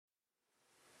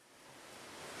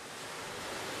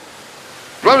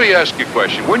Let me ask you a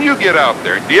question. When you get out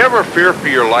there, do you ever fear for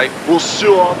your life? Well,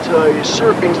 Sue, I'll tell you,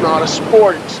 surfing's not a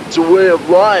sport. It's a way of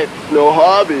life, no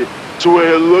hobby. It's a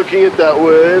way of looking at that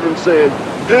wave and saying,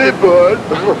 hey, bud,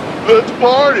 let's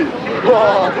party.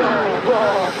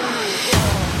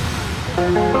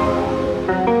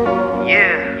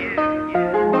 Yeah.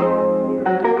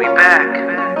 We back.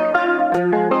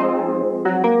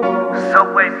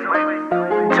 So wait.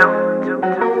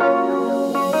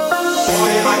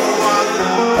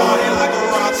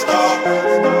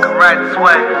 Correct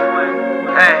sway.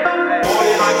 Hey.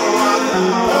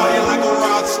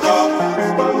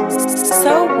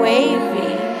 So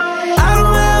wavy. I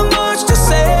don't have much to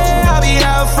say. I'll be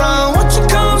out front. What you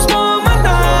comes for my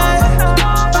night?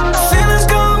 Feelings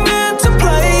come into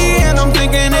play, and I'm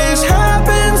thinking this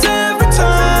happens every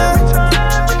time.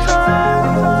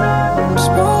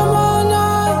 Spoil my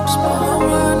night, spoil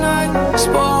my night,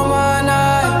 spoil my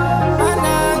night, my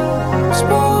night,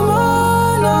 spoil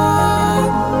my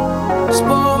night,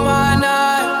 spoil my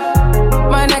night.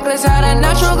 My necklace had a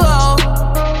natural glow.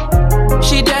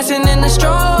 She dancing in the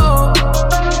strobe.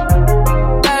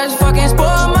 That is fucking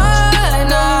spoil my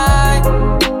night.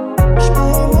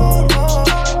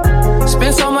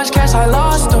 Spent so much cash I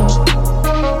lost them.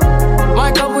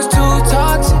 My cup was too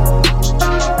toxic.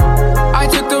 I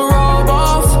took the robe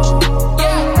off.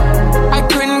 Yeah, I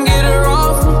couldn't get her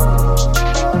off.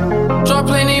 Dropped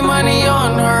plenty money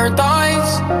on her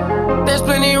thighs. There's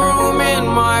plenty room in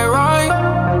my ride.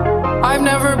 I've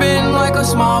never been like a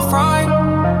small fry.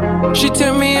 She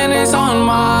took me and it's on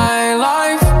my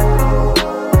life.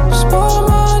 Spoil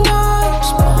my night,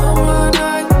 spoil my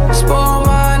night, spoil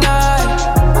my night,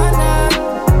 my night,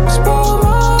 spoil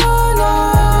my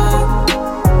night,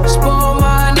 spoil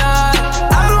my night.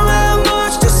 I don't have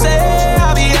much to say.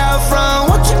 I'll be out front.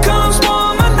 What you come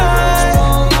spoil my night?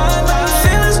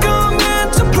 Feelings come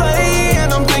into play,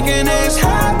 and I'm thinking this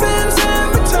happens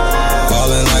every time.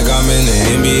 Ballin' like I'm in the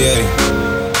NBA.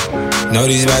 Know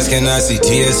these bats cannot see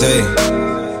TSA.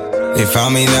 They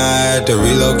found me now, I had to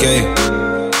relocate.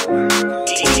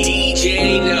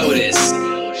 DJ Notice.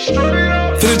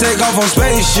 Finna take off on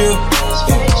spaceship.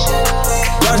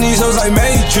 Watching these hoes like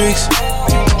Matrix.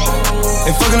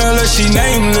 Ain't fucking unless she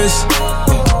nameless.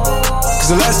 Cause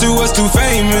the last two was too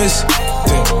famous.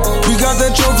 We got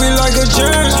that trophy like a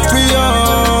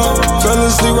champion. Fell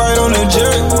asleep right on the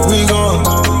jet, we gone.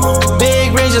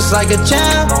 Big range just like a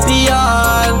champion.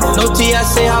 No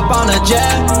TSA, hop on a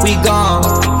jet, we gone.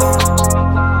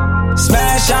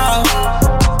 Smash out.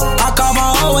 I call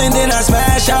my hoe and then I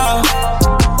smash out.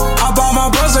 I bought my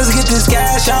bros, let's get this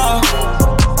cash out.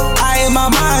 I in my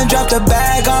mind, drop the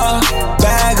bag off,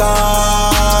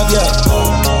 yeah.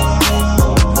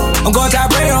 I'm going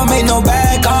top rate, don't make no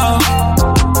back off.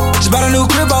 Just bought a new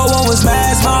crib, but one was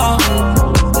mad small.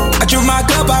 I drink my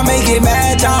cup, I make it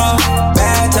mad tall.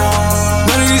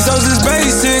 None of these hoes is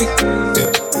basic, yeah.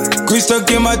 Grease stuck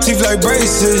in my teeth like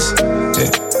braces,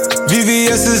 yeah.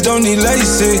 VVS's don't need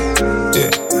LASIK,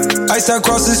 yeah. Ice out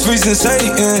cross is freezing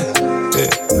Satan, yeah.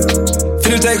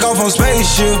 Finna take off on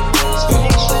spaceship,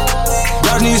 yeah.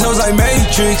 Dodging these hoes like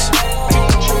Matrix.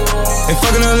 Ain't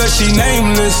fucking unless she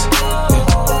nameless, yeah.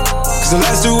 Cause the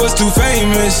last two was too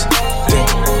famous, yeah.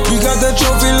 We got that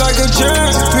trophy like a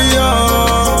champion.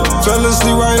 Fell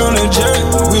asleep right on the jet,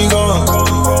 we gone.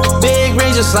 Big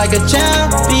range just like a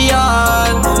champion.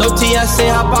 No TSA,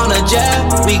 hop on a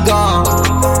jet, we gone.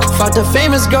 Fuck the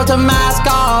famous girl to mask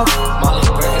off.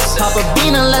 Pop a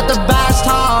bean and let the bass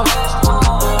talk.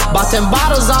 Bought 10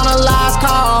 bottles on a last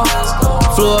call.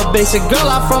 Flew a basic girl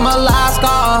out from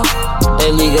Alaska.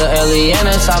 Illegal alien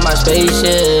inside my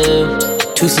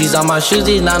spaceship. 2 C's on my shoes,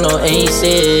 these not no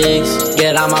A6.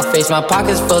 Get out my face, my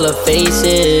pockets full of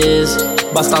faces.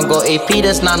 Bust on go AP,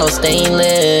 that's not no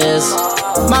stainless.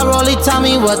 My rollie tell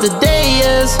me what the day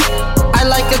is. I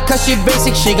like her cause she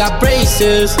basic, she got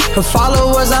braces. Her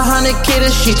followers 100K,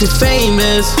 that she too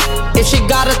famous. If she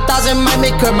got 1,000, might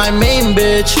make her my main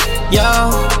bitch,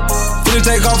 yeah. Finna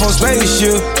take off on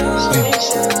spaceship,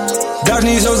 yeah.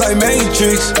 Dodging these hoes like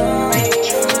Matrix,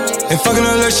 yeah. Ain't fucking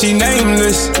unless she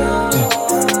nameless, yeah.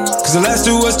 Cause the last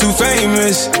two was too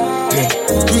famous, yeah.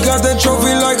 We got that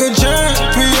trophy like a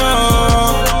champion.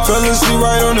 Fell asleep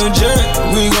right on the jet,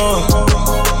 we gone.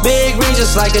 Big ring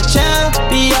just like a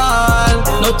champion.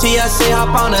 No TSA,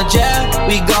 hop on a jet,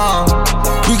 we gone.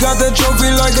 We got that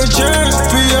trophy like a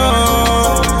champion.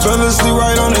 Fell asleep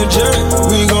right on the jet,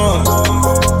 we gone.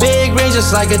 Big ring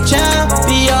just like a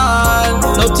champion.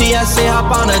 No TSA, hop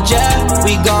on a jet,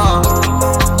 we gone.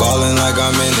 Ballin' like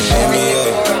I'm in the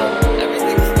NBA.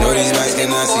 Know these guys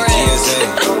cannot see TSA.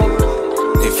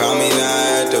 They found me now, I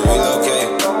had to relocate.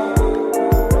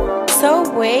 So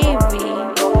wait.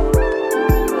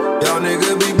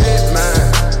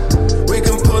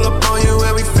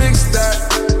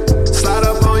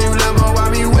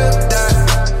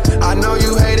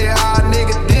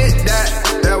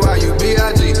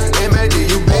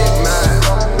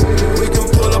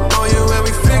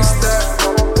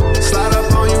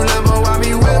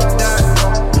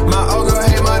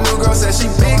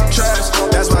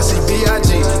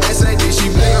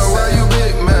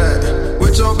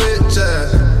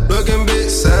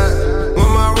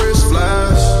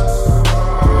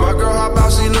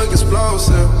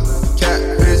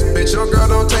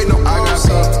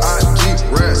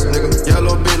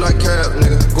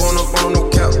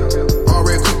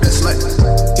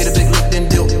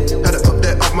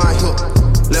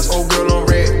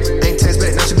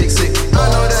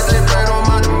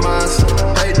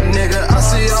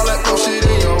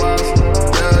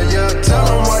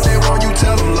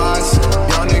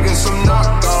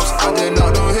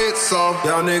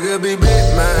 nigga be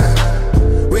big,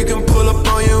 man. We can pull up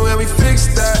on you and we fix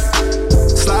that.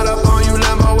 Slide up on you,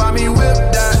 Lambo, why me whip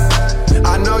that?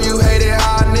 I know you hated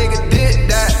how a nigga did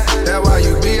that. That's why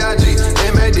you B.I.G.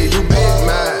 M.A.D. you big,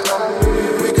 man.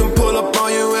 We can pull up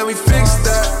on you and we fix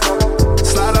that.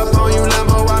 Slide up on you,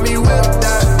 Lambo, why me whip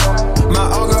that? My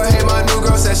old girl hate my new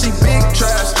girl, said she big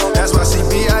trash. That's why she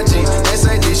B.I.G.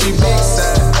 S.A.D. she big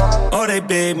sad. Oh, they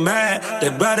big mad. They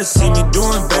rather see me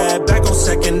doing bad back on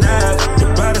second half. They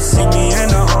rather see me in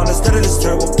the Honda instead of this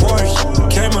turbo Porsche.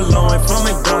 Came a long way from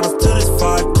McDonald's to this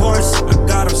 5-course. I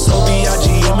got them so B.I.G.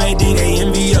 M.A.D. they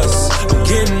envy us. I'm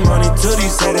getting money to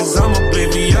these haters, I'm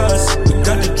oblivious. We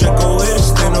got the Draco with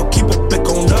us, they don't keep a pick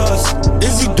on us.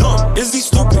 Is he dumb? Is he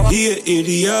stupid? He an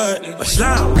idiot. But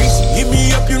slime, Reese, hit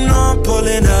me up, you know I'm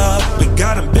pulling up. We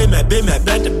got him big mad,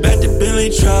 back to Billy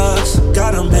trucks.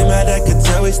 Got him big mad, that could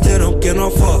tell we still don't get no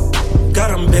fuck.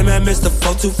 Got him big mad, Mr.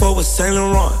 424 with Saint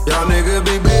Laurent. Y'all nigga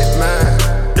be big, man.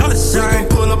 Y'all the We same. can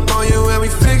pull up on you and we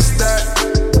fix that.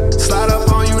 Slide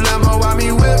up on you, Lambo, why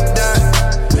me whip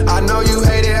that? I know you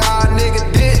hated how a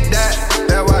nigga did that.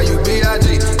 That's why you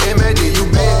B.I.G. M.A.D. you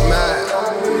big, man.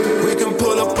 We can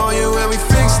pull up on you and we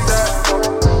fix that.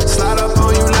 Slide up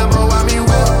on you, Lambo, why me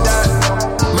whip that?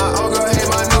 My old girl hate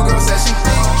my new girl, said she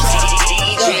big.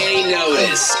 DJ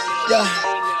Notice.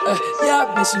 Yeah,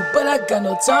 I miss you, but I got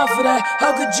no time for that.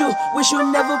 How could you wish you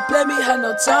never played me? Had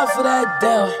no time for that.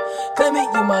 Damn, claim it,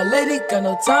 you my lady, got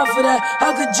no time for that.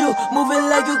 How could you moving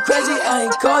like you crazy? I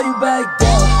ain't call you back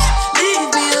down.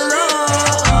 Leave me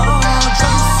alone. Try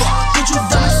to fuck, get you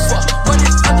done as fuck.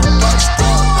 Running out the box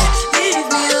down. Leave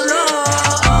me alone.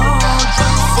 Try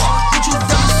to fuck, get you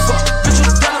done as fuck. Get you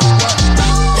done as fuck.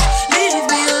 Leave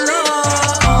me alone.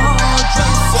 Try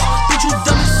to fuck, get you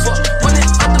done as fuck. Running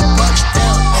out the box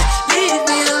down. Leave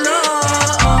me alone.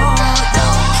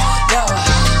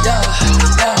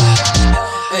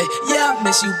 Yeah, I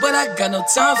miss you, but I got no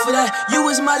time for that. You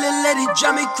was my little lady,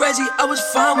 drive me crazy. I was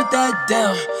fine with that.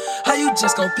 Damn, how you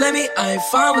just gon' play me? I ain't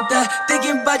fine with that.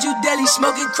 Thinking about you daily,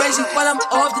 smoking crazy while I'm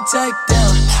off the tag.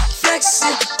 Down,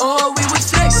 flexing, oh we was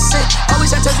flexing.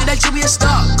 Always I told you that you be a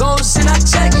star. Goals in our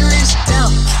checklist.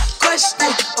 Down,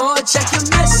 question, or check your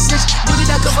message. Knew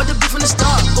that I covered the beat from the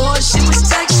start, or she was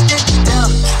texting. Down,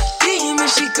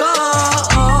 demon she called.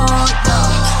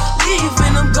 Yeah,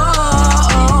 leaving them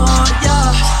gone.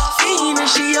 Yeah, fiending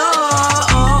she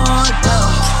on. Yeah,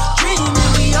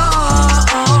 dreaming we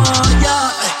on.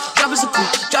 Yeah, dropping some cool,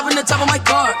 dropping the top of my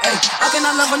car. Ay, I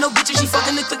cannot love her no bitch and she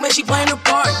fucking the click, man, she playing her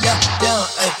part. Yeah, down,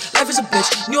 ay, life is a bitch,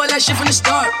 knew all that shit from the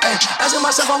start. Ay, asking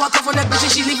myself how I come from that bitch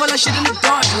and she leave all that shit in the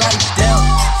dark. Like, damn,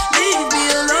 leave me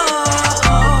alone.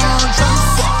 Try to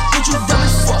fuck, get you dumb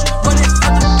as fuck, running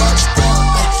out the box down.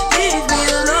 Ay, leave me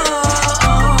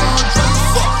alone. Try to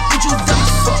fuck, get you dumb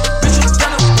as fuck, bitch you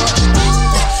done as fuck.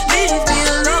 Leave me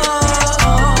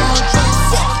alone. Try to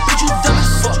fuck, get you dumb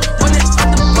as fuck, running out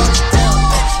the box down.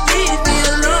 Ay, leave me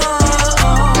alone.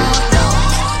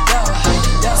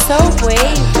 So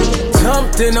wavy.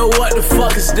 Jumped into what the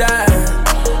fuck is that?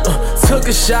 Took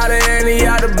a shot at Annie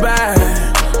out the bag.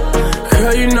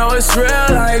 Girl, you know it's real,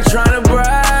 I ain't tryna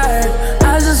brag.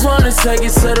 I just wanna take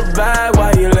it to the bag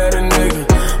while you let a nigga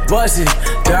bust it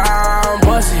down,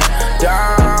 bust it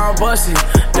down, bust it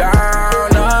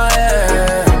down, oh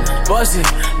yeah. Bust it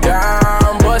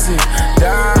down, bust it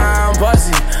down, bust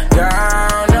it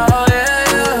down, oh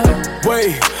yeah.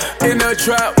 Wait, in the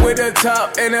trap with the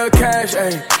top and the cash,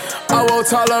 ayy. I won't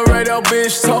tolerate a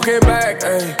bitch talking back,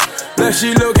 ayy. That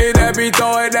she looking at me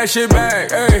throwing that shit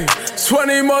back, ayy.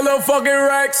 20 motherfucking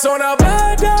racks on a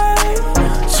bad day.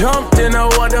 Jumped into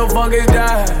what the fuck is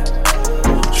that?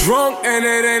 Drunk and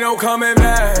it ain't no coming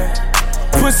back.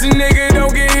 Pussy nigga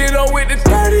don't get hit up with the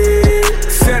 30.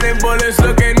 Sending bullets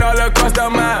looking all across the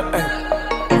map, ayy.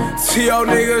 T.O.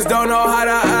 niggas don't know how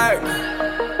to act.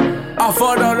 I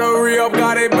fought on the re-up,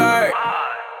 got it back.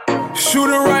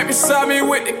 Shooter right beside me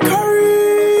with the curry.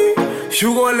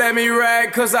 You gon' let me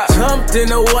rag, cause I jumped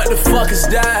into what the fuck is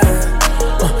that?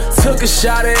 Took a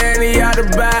shot at Annie out the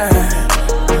bag.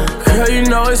 Girl, you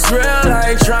know it's real,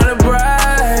 I ain't tryna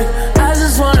brag. I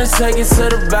just wanna take it to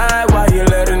the bag while you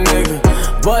let a nigga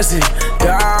bust it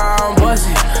down, bust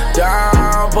it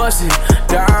down, bust it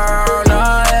down,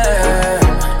 oh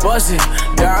yeah. Bust it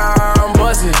down,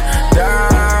 bust it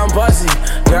down, bust it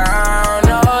down,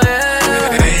 oh yeah.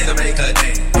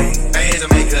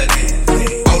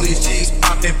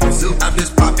 I'm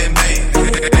just popping, man.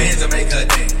 Bands will make her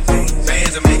dance.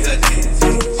 Bands will make her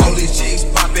dance. All these chicks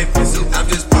popping, I'm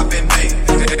just popping, man.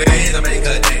 Bands will make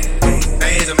her dance.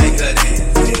 Bands will make her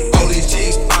dance. All these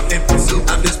chicks popping,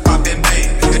 I'm just popping,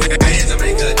 man. Bands will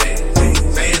make her dance.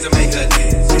 Bands will make her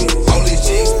dance. All these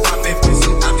chicks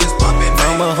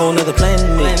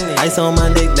Ice on my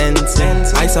neck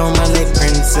dancing, ice on my neck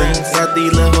prancing. Got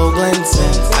these little hoes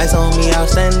glancing, ice on me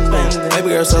outstanding. Baby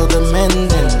girl so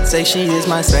demanding, say she is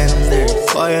my standard.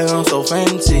 Boy, I'm so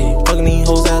fancy, fucking these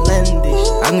hoes outlandish.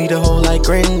 I need a hoe like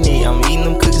Granny, I'm eating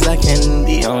them cookies like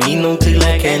candy. I'm eating them cookies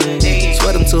like candy.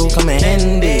 Sweat them too, come in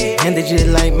handy, handed just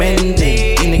like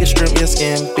Mandy. These niggas strip me a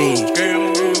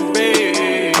scampi.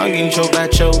 I'm getting choked by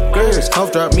chokers.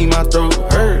 Cough drop me, my throat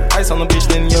hurt. Ice on the bitch,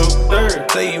 then yo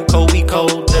third. Say you cold, we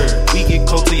colder. We get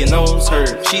cold till your nose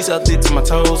hurt. She's up there to my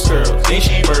toes, girl. Then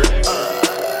she burp.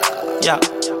 Yeah.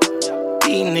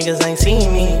 These niggas ain't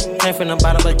seen me. Came from the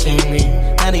bottom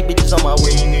bikini. Now these bitches on my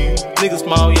weenie. Niggas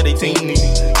small, yeah, they teeny.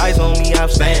 Ice on me,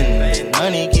 outstanding.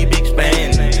 Money keep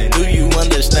expanding. Do you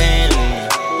understand?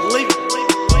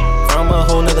 From a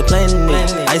whole nother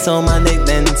planet. Ice on my neck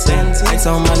dancing, ice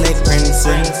on my neck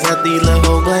prancing. Got these little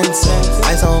hoes glancing,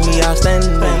 ice on me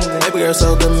outstanding. Baby girl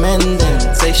so demanding,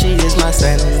 say she is my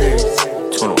standard.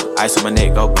 21, ice on my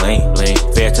neck, go bling, bling.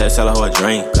 Fair to sell her a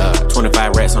drink.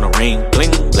 25 rats on the ring,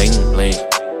 bling, bling, bling.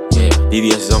 Yeah,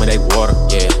 DVS is on me, they water.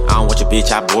 Yeah, I don't want your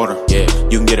bitch, I bought her. Yeah,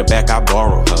 you can get her back, I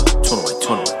borrow her.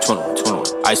 21.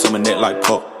 Ice on my neck like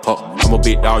pop. I'm a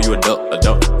big dog, you a duck.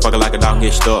 Fuck it like a dog,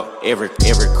 get stuck. Every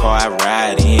car I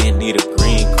ride in, need a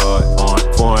green card.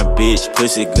 Foreign bitch,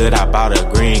 pussy good, I bought a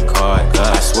green card.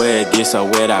 I swear it gets so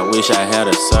wet, I wish I had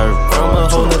a surfboard. From a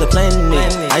whole nother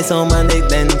planet, ice on my neck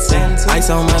dancing, ice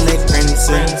on my neck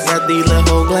prancing. Got these little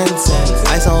hoes glancing,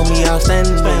 ice on me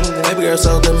outstanding. Baby girl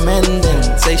so demanding,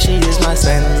 say she is my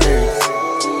standard.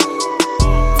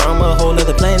 From a whole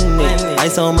nother planet,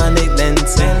 ice on my neck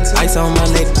dancing, ice on my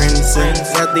neck prancing.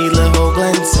 Got these little hoes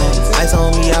glancing, ice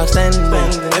on me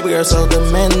outstanding. Baby girl so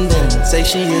demanding, say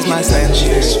she is my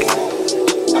standard.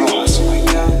 I don't hustle like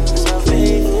that.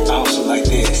 I hustle like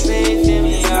this.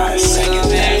 Not a second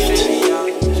left.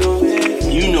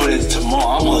 You know that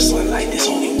tomorrow I'm hustling like this.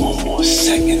 Only one more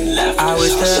second left. I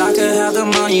wish that I could have the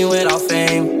money without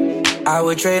fame. I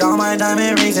would trade all my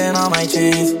diamond rings and all my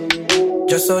chains.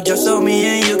 Just so me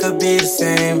and you could be the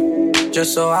same.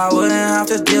 Just so I wouldn't have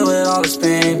to deal with all this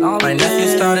pain. My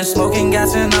nephew started smoking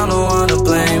gas and I'm the one to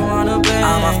blame.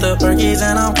 I'm off the perkies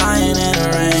and I'm crying in the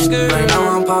rain. Right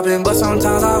now I'm popping, but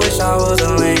sometimes I wish I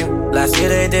wasn't lame. Last year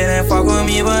they didn't fuck with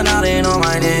me, but now they know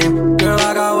my name. Girl,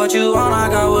 I got what you want, I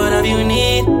got whatever you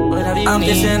need. I'm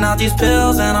dishing out these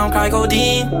pills and I'm crying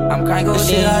codeine. The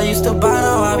shit I used to buy,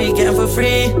 now I be getting for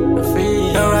free.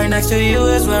 Girl, right next to you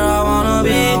is where I wanna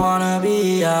be.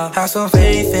 Have some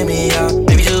faith in me,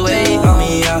 maybe just wait on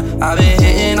me, I've been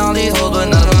hitting all these hoes, but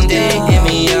none of them they hit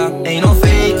me, Ain't no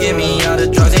faking me, the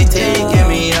drugs they taking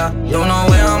me, Don't know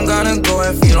where I'm gonna go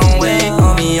if you don't wait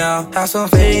on me, Have some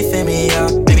faith in me,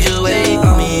 maybe just wait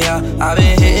on me, I've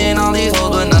been hitting all these hoes,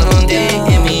 but none of them they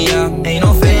hit me, Ain't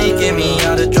no faking me,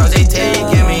 the drugs they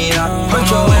taking me, Don't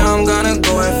know where I'm gonna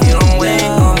go if you don't wait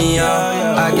on me,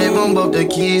 I gave them both the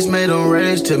keys, made them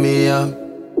race to me,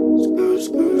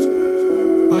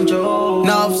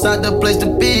 Northside the place to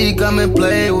be, come and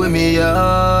play with me,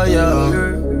 yeah.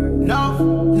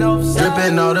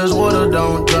 Drippin' all this water,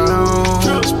 don't drown.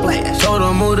 Told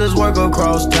them move this work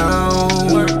across town.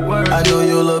 I know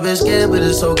you a little bit scared, but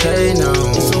it's okay now.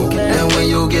 And when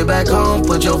you get back home,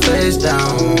 put your face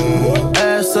down.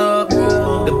 Ass up,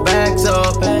 the back's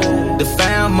up. The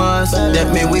fam must,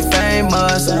 that mean we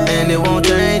famous. And it won't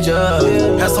change us.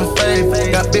 Have some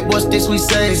faith, got big boy sticks we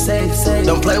safe.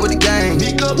 Don't play with the game,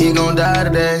 you gon' die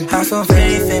today. Have some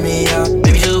faith in me,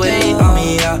 maybe just wait on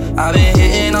me, I've been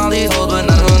hitting all these hoes, but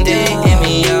none of them they hit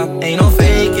me, Ain't no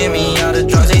faking me, the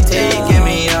drugs they taking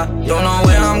me, Don't know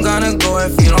where I'm gonna go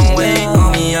if you don't wait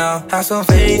on me, Have some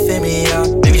faith in me,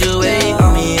 maybe just wait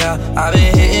on me, I've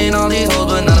been hitting all these hoes,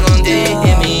 but none of them they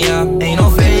hit me, Ain't no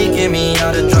faking me,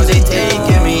 the drugs they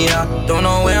taking me, Don't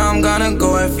know where I'm gonna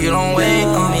go if you don't wait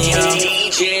on me,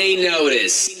 DJ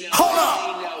Notice. Hold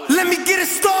up, let me get it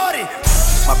started.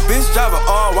 My bitch drive an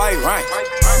all-white rank.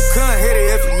 Couldn't hit it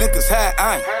if you niggas had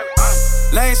aim.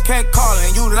 Lanes can't call it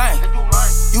and you lame.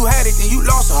 You had it and you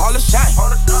lost it, all the shame.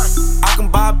 I can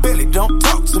buy a Billy, don't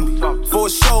talk to me. For a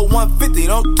show 150,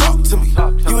 don't talk to me.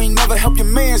 You ain't never help your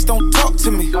mans, don't talk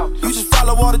to me. You just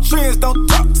follow all the trends, don't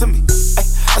talk to me.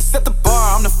 I set the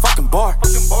bar, I'm the fucking bar.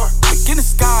 Like in the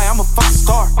sky, I'm a fucking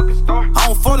star. I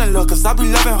don't fall in love cause I be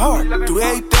loving hard. Do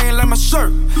everything like my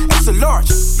shirt, extra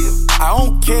large. I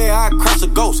don't care, I crash a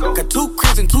ghost. Got 2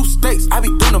 cribs and 2 states, I be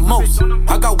doing the most.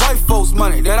 I got white folks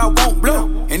money that I won't blow.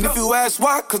 And if you ask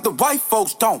why, cause the white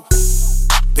folks don't.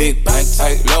 Big bank,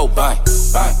 tight, low bank,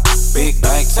 bank. Big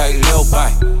bank, tight, low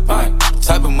bank, bank. The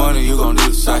type of money you gon' need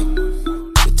to sight.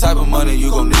 The type of money you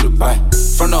gon' need to buy.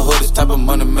 From the hood, this type of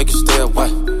money make you stay away.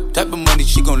 Type of money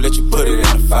she gon' let you put it in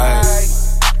the fight.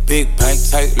 Big bank,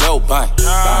 tight, low bank. Big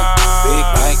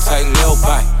bank, tight, low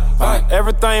bank.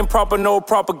 Everything proper, no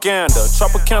propaganda.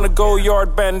 Tropicana gold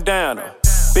yard bandana.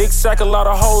 Big sack, a lot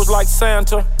of hoes like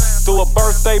Santa. Threw a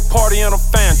birthday party in a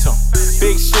phantom.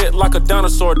 Big shit like a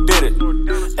dinosaur did it.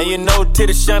 And you know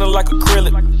titties shining like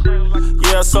acrylic.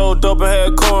 Yeah, I sold dope and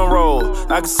had cornrows.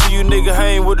 I can see you nigga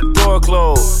hang with the door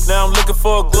closed. Now I'm looking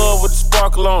for a glove with a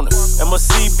sparkle on it. And my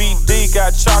CBD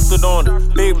got chocolate on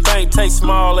it. Big bank take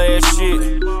small ass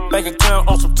shit. Bank account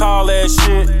on some tall ass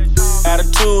shit.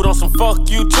 Attitude on some fuck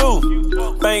you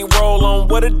too. Bank roll on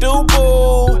what it do,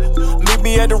 boo. Meet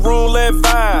me at the roulette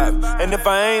vibe. And if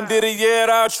I ain't did it yet,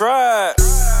 I'll try.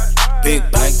 Big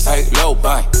bank, tight, low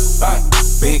bank.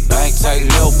 Big bank, tight,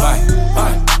 low bank.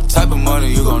 The type of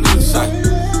money you gon' need to sight.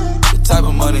 The type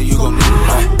of money you gon' need to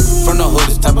buy. From the hood,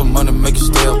 this type of money make you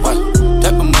stay away.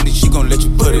 Type of money she gon' let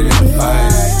you put it in the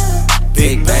fight.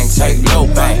 Big bank, tight, low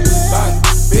bank.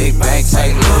 Big bank,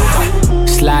 tight, low bank.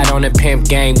 Slide on the pimp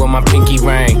gang with my pinky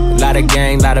ring. Lot of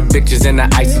gang, lot of bitches in the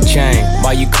icy chain.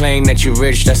 While you claim that you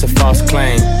rich, that's a false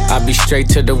claim. I be straight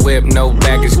to the whip, no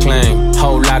baggage claim.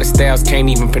 Whole lot of styles, can't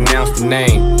even pronounce the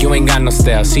name. You ain't got no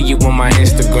style, see you on my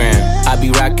Instagram. I be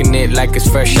rocking it like it's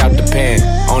fresh out the pan.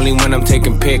 Only when I'm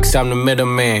taking pics, I'm the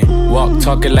middleman. Walk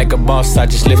talking like a boss, I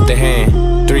just lift a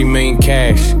hand. 3 million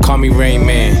cash, call me Rain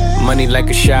Man. Money like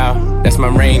a shower, that's my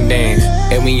rain dance.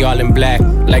 And we all in black,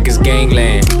 like it's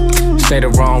gangland. Say the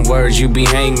wrong words, you be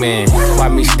hangman. Why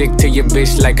me stick to your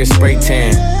bitch like a spray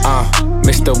tan?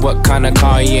 Mister, what kind of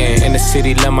car you in the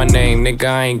city, love my name, nigga,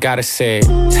 I ain't gotta say it.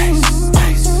 Taste,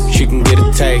 taste. She can get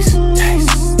a taste.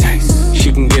 Taste, taste.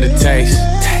 She can get a taste.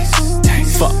 Taste,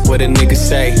 taste. Fuck what a nigga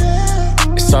say.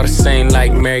 It's all the same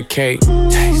like Mary Kate.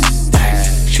 Taste,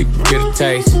 taste. She can get a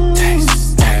taste.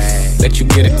 Taste, taste. Let you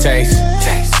get a taste.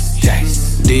 Taste,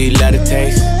 taste. Do you love the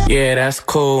taste? Yeah, that's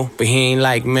cool, but he ain't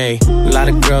like me. A lot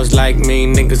of girls like me,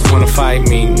 niggas wanna fight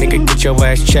me. Nigga, get your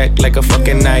ass checked like a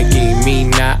fucking Nike. Me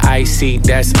not icy,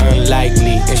 that's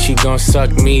unlikely. And she gon'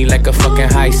 suck me like a fucking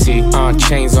high C.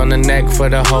 Chains on the neck for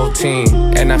the whole team.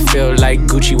 And I feel like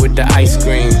Gucci with the ice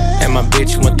cream. And my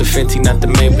bitch want the Fenty, not the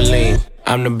Maybelline.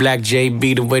 I'm the black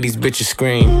JB, the way these bitches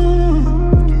scream.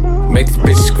 Make this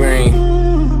bitch scream.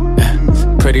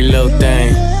 Pretty little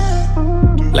thing.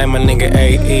 Like my nigga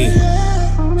AE.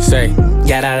 Say,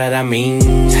 yada I mean.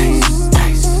 Taste,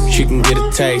 taste. She can get a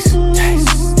taste.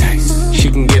 Taste, taste. She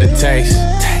can get a taste.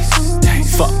 Taste,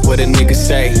 taste. Fuck what a nigga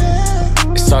say.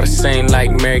 It's all the same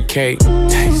like Mary Kate.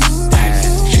 Taste,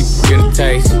 taste. She can get a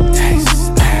taste.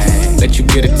 Taste, taste. Let you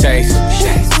get a taste.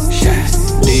 Taste,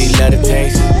 taste. Do you love the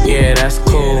taste? Yeah, that's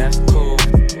cool.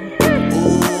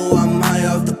 Ooh, I'm high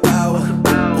off the power.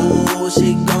 Ooh,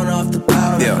 she gone off the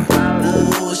powder. Yeah.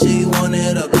 Ooh, she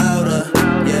wanted a louder.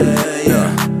 Yeah.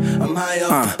 I'm high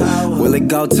off the power. Will it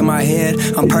go to my head?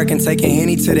 I'm perking, taking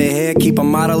Henny to the head. Keep a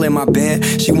model in my bed.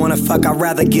 She wanna fuck, I'd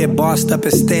rather get bossed up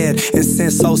instead. And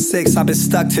since 06, I've been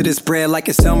stuck to this bread like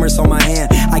it's Elmer's on my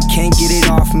hand. I can't get it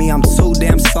off me, I'm too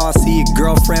damn saucy. Your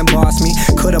girlfriend bossed me.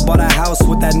 Could've bought a house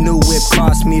with that new whip.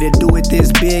 Cost me to do it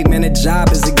this big, man, the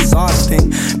job is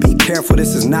exhausting. Be careful,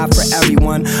 this is not for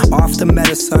everyone. Off the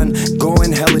medicine,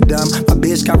 going hella dumb. My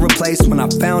bitch got replaced when I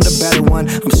found a better one.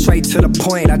 I'm straight to the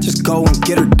point, I just go and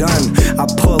get her done. I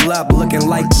pull up looking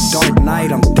like the Dark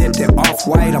Knight. I'm dipped in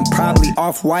off-white, I'm probably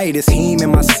off-white. It's heme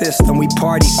in my system, we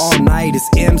party all night. It's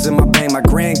M's in my bank, my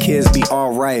grandkids be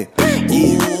alright.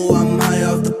 Yeah. Ooh, I'm high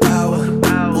off the power.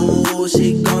 Ooh,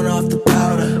 she gone off the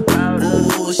powder.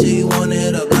 Ooh, she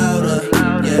wanted a louder.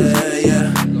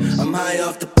 Yeah. I'm high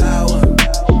off the power.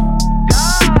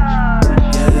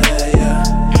 Yeah.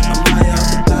 I'm high off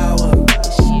the power.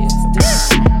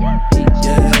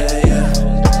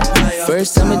 Yeah.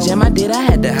 First summer jam I did, I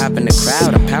had to hop in the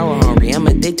crowd. I'm power hungry, I'm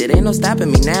addicted, ain't no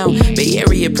stopping me now. Bay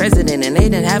Area president and they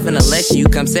didn't have an election. You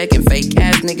come second, fake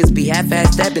ass niggas be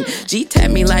half-ass stepping. G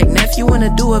tapped me like, Neff, you wanna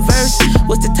do a verse?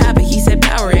 What's the topic? He said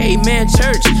power, amen,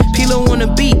 church. Pilo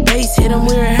wanna beat, bass, hit him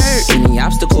where it hurt. Any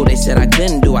obstacle they said I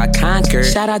couldn't do, I conquered.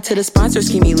 Shout out to the sponsors,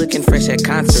 keep me looking fresh at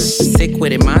concerts. Sick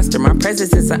with it, monster, my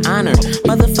presence is an honor.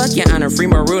 Motherfuck your honor, free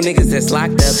my real niggas that's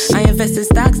locked up. I invest in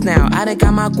stocks now, I done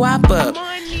got my guap up.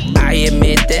 I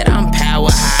admit that I'm power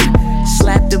high.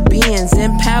 Slap the beans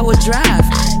and power drive.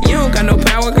 You don't got no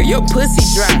power, cause your pussy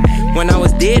dry. When I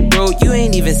was dead, bro, you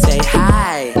ain't even say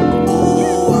hi.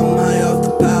 Ooh, I'm high off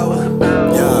the power.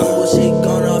 Ooh, she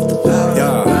gone off the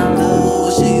powder.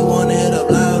 Ooh, she wanted up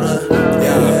louder.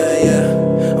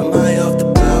 Yeah. I'm high off the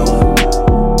power.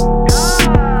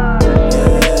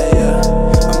 Yeah.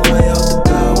 I'm high off the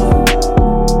power.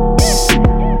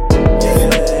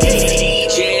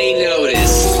 DJ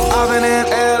Notice. I've been in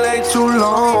LA too long.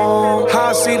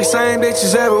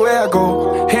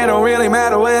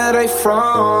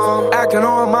 from. Acting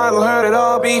on a model, heard it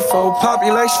all before.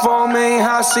 Population 4 million,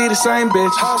 how I see the same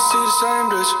bitch. How I see the same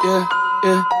bitch. Yeah,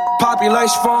 yeah.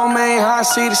 Population 4 million, how I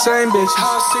see the same bitch.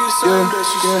 How I see the same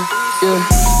bitches. Yeah,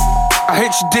 yeah. I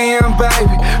hit your DM,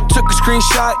 baby. Took a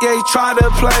screenshot, yeah, you tried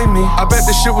to play me. I bet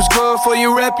this shit was good for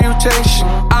your reputation.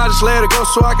 I just let it go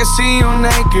so I can see you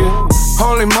naked.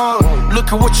 Holy moly, look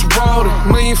at what you wrote.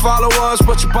 1 million followers,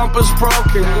 but your bumper's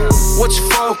broken. What's your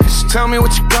focus? Tell me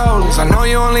what your goal is. I know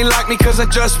you only like me cause I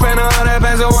just spent 100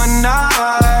 bands on one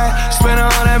night. Spent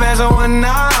 100 bands on one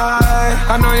night.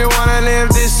 I know you wanna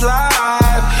live this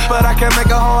life, but I can't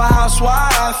make a whole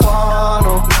housewife. Oh,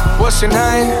 no. What's your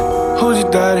name? Who's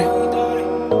your daddy?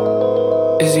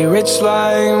 Is he rich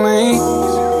like me?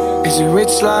 Is he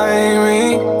rich like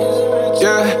me?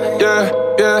 Yeah, yeah,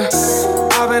 yeah.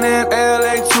 I've been in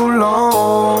LA too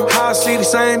long. I see the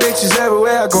same bitches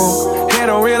everywhere I go. It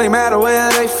don't really matter where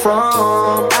they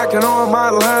from. Acting on a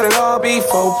model, heard it all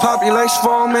before. Population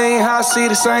 4 million, I see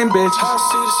the same bitch. I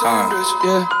see the same bitch.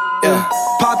 Yeah, yeah.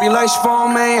 Population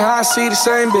 4 million, I see the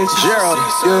same bitch. Gerald.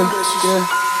 Yeah, yeah,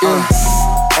 yeah.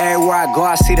 Everywhere I go,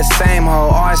 I see the same hoe.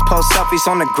 Always post selfies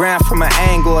on the ground from an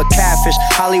angle. A catfish,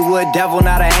 Hollywood devil,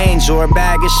 not an angel. Her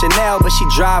bag is Chanel, but she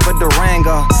drive a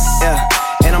Durango. Yeah,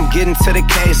 and I'm getting to the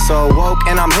case, so woke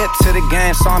and I'm hip to the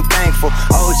game, so I'm thankful.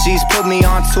 OGs put me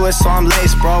onto it, so I'm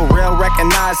laced, bro. Real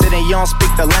recognize it, and you don't speak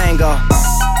the lingo.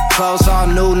 Clothes all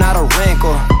new, not a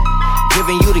wrinkle.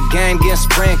 Giving you the game, get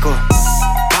sprinkled.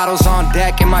 Bottles on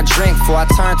deck and my drink full. I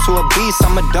turn to a beast,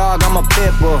 I'm a dog, I'm a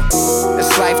pit bull.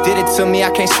 This life did it to me, I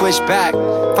can't switch back.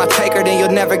 If I take her, then you'll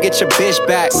never get your bitch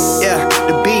back. Yeah,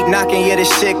 the beat knocking, yeah,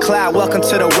 this shit cloud. Welcome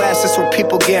to the West, that's where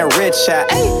people getting rich at.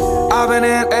 I've been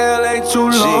in LA too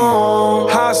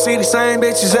long. I see the same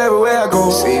bitches everywhere I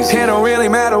go. It don't really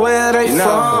matter where they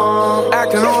from.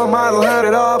 Acting on a model, heard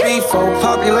it all before.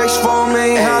 Population 4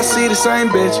 million, I see the same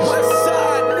bitches.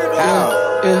 Yeah.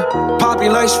 Yeah.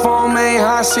 Population 4 million,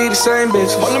 I see the same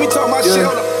bitches. Oh, let me talk my shit.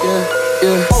 Yeah,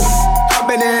 yeah. Oh, I've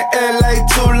been in LA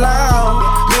too long.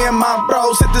 Me and my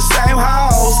bros at the same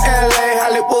house. LA,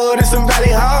 Hollywood, and some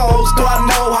valley hoes. Do I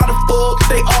know how the fuck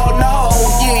they all know?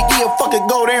 Yeah, yeah, fuck it,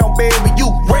 go down, baby. You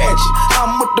rich.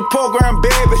 I'm with the program,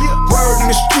 baby. Word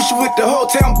in the streets, you with the whole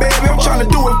town, baby. I'm tryna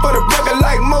do it for the record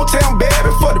like Motown,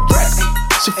 baby. For the record.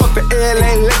 She fucked the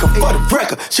LA liquor for the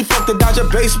record. She fucked the Dodger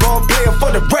baseball player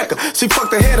for the record. She fucked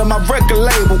the head of my record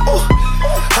label. Ooh.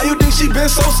 How you think she been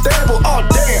so stable? Oh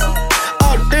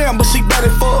damn, but she got it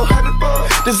for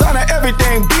designer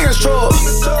everything, being strong.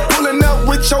 Pulling up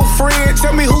with your friend,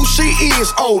 tell me who she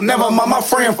is. Oh, never mind, my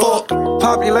friend fucked.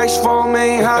 Population 4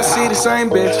 million, I see the same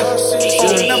bitch.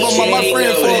 Never mind, my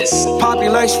friend fucked.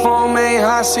 Population 4 million,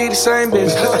 I see the same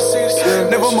bitch.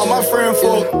 Never mind, my friend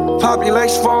fucked.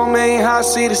 Population 4 million, I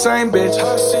see the same bitch.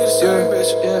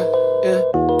 Yeah, yeah.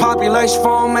 Population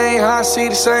 4 million, I see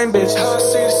the same bitch. Yeah,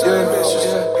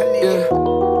 yeah.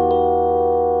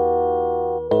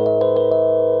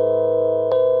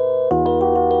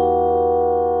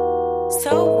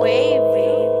 So wavy.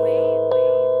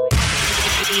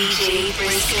 DJ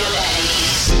Frisko.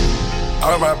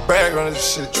 All of my bag on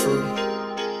this shit true.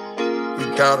 We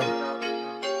got him.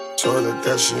 Told her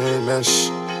that she ain't that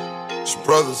shit. It's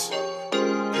brothers.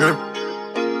 Yeah.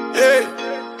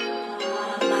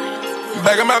 I'm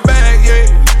back in my bag,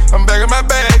 yeah. I'm back in my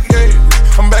bag, yeah.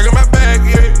 I'm back in my bag,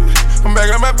 yeah. I'm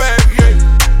back in my bag, yeah.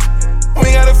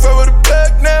 We ain't gotta fuck with the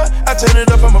plug now. I turn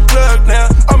it up, I'm a plug now.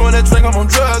 I'm on that drink, I'm on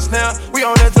drugs now. We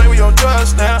on that drink, we on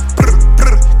drugs now.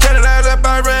 Canada up,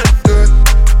 I ran it.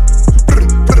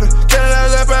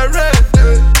 Canada up, I ran it.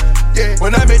 Yeah.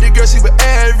 When I made the girl, she was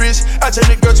average. I turned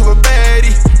the girl to a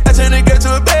baddie. I turned the girl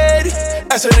to a baddie.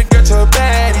 I turned the girl to a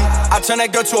baddie. I turn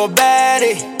that girl to a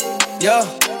baddie. Yo.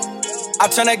 I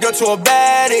turn that girl to a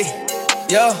baddie.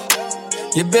 Yo.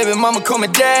 Your baby mama call me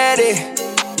daddy.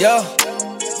 Yo.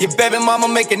 Your baby mama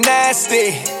make it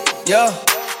nasty. Yo.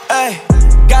 Hey.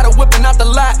 Got her whipping out the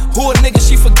lot. Who a nigga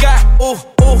she forgot? Ooh,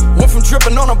 ooh. Went from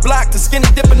dripping on a block to skinny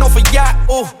dipping off a yacht.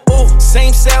 Ooh, ooh.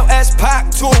 Same cell as Pac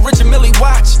to a Richard Millie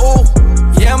watch. Ooh.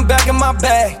 Yeah, I'm back in my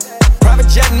bag. Private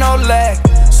jet, no lag.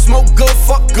 Smoke good,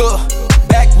 fuck good.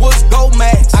 Backwoods, gold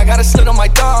max. I got a slit on my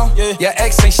thumb. Yeah. Your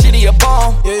ex ain't shitty, a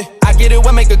bomb. Yeah. I get it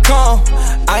when make it come.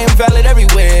 I am valid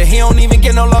everywhere. He don't even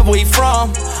get no love where he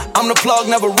from. I'm the plug,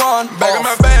 never run. Back in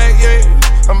my bag,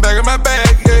 yeah. I'm back in my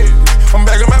bag, yeah. I'm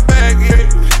back in my bag, yeah.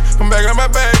 I'm back in my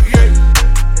bag, yeah.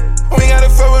 We ain't gotta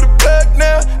fuck with the plug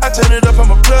now. I turn it up,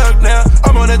 I'm a plug now.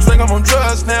 I'm on that drink, I'm on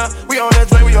drugs now. We on that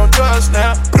drink, we on drugs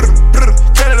now.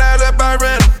 Canada up, I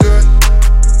ran it.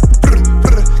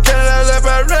 Canada up,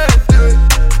 I ran it.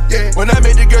 Yeah. When I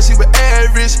made the girl, she was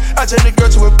average. I turned the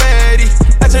girl to a baddie.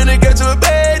 I turned turn the girl to a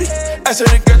baddie. I turn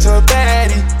the girl to a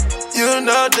baddie. You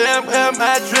know damn well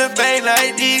my drip ain't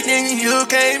like these niggas. You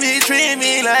can't be treating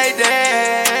me like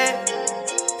that.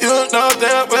 You know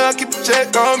damn well keep a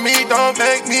check on me. Don't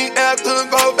make me have to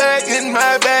go back in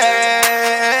my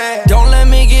bag. Don't let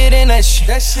me get in that shit.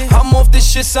 I'm off the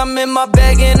shits, I'm in my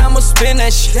bag and I'ma spend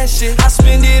that shit. I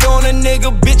spend it on a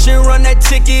nigga, bitch, and run that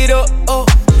ticket up.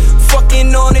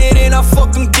 Fucking on it and I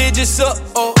fuck them digits up.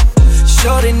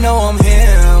 Shorty know I'm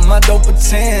him, I don't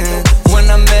pretend. When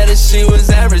I met her, she was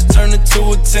average, turned her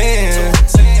to a 10.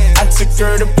 I took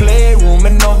her to playroom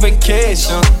and on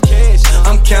vacation.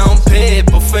 I'm counting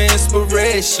paper for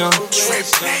inspiration. Tip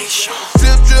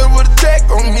drip with a tech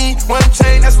on me. One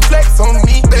chain has some flex on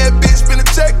me. Bad bitch spin a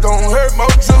check on her.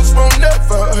 More jumps won't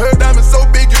never hurt. Diamond so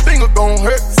big your finger gon'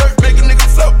 hurt. Surf make a nigga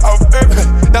float off earth.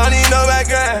 Don't need no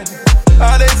background.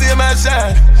 All they see is my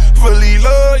shine. Fully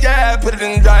low, yeah. Put it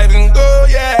in drive and go,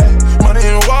 yeah. Money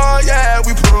in the wall, yeah.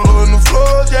 We put it on the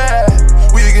floor, yeah.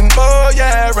 We getting bored,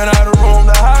 yeah. Ran out of room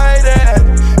to hide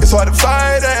it. It's hard to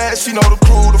fight it. She know the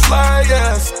crew to fly,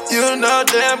 yes. You know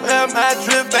damn well my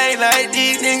drip ain't like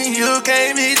these niggas. You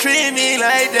can't be treating me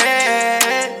like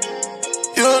that.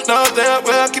 You know damn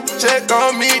well keep a check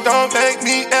on me. Don't make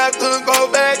me have to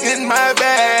go back in my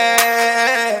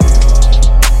bag.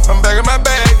 I'm back in my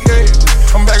bag,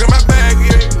 yeah. I'm back in my bag,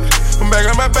 yeah. I'm back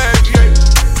in my bag, yeah.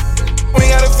 We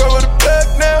ain't gotta fuck with the plug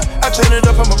now. I turn it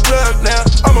up, I'm a plug now.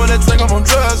 I'm on that train, I'm on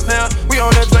drugs now. We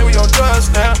on that train, we on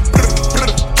drugs now.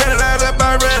 Canada left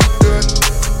by red,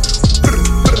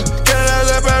 Canada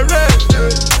left by red,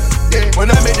 yeah. When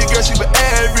I made the girl, she was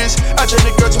average. I turned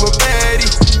the girl to a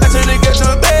baddie. I turned the girl to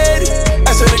a baddie.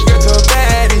 I turned the girl to a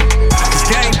baddie. This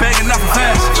gang banging, not for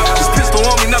fast. This pistol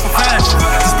on me, not for fast.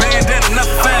 This bandana, not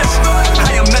for fast.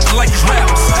 I am nothing like these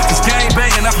rappers. This gang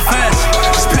banging, not for fast.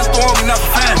 This pistol on me, not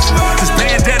for fast. This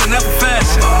bandana, not for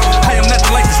fast. I am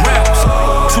nothing like these rappers.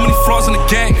 Too many flaws in the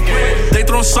gang. They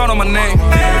throwing salt on my name.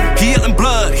 He yelling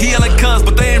blood, he yelling cuz,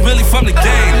 but they ain't really from the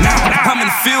game. I'm in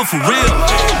the field for real.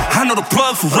 I know the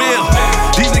plug for real.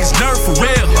 These niggas nerve for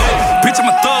real. Bitch, I'm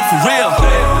a thug for real.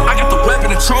 I got the rep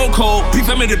in the chokehold. Beef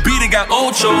him in the beat, it got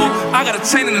Ocho. I got a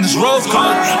chain in this rose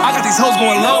gold. I got these hoes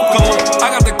going loco. I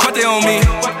got the cuate on me.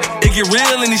 It get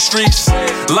real in these streets.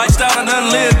 Lifestyle and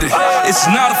unlived it. It's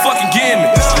not a fucking gimmick.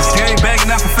 This gang banging,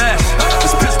 not for fast.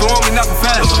 This pistol on me, not for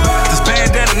fast. This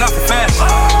bandana, not for fast.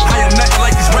 I am nothing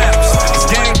like these raps. This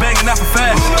gang banging, not for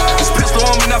fast. This pistol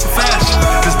on me, not for fast.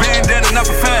 This bandana, not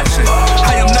for fast.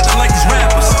 I am nothing like these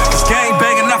rappers. This gang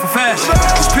banging, not for fast.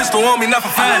 This pistol on me, not for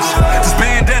fast. This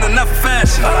bandana, not for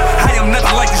fast. I am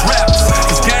nothing like these rappers.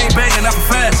 This gang banging, not for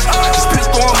fast. This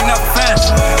pistol on me, not for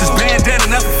fast. This bandana,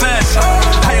 not for fast.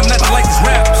 I am nothing like these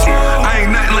rappers. I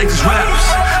ain't nothing like these rappers.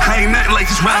 I ain't nothing like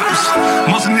these rappers.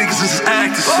 Most of niggas is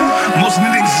actors. Most of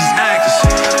the niggas is actors.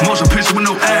 Motion picture with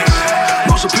no acts.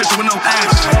 Motion picture with no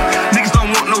acts. Niggas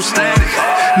don't want no static.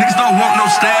 Niggas don't want no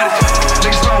static.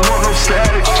 Niggas don't want no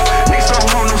static. Niggas don't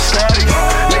want no static.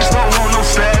 Niggas don't want no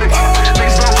static.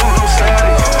 Niggas don't want no static.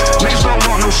 Niggas don't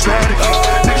want no static.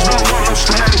 Niggas don't want no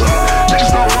static.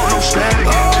 Niggas don't want no static.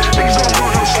 Niggas don't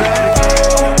want no static.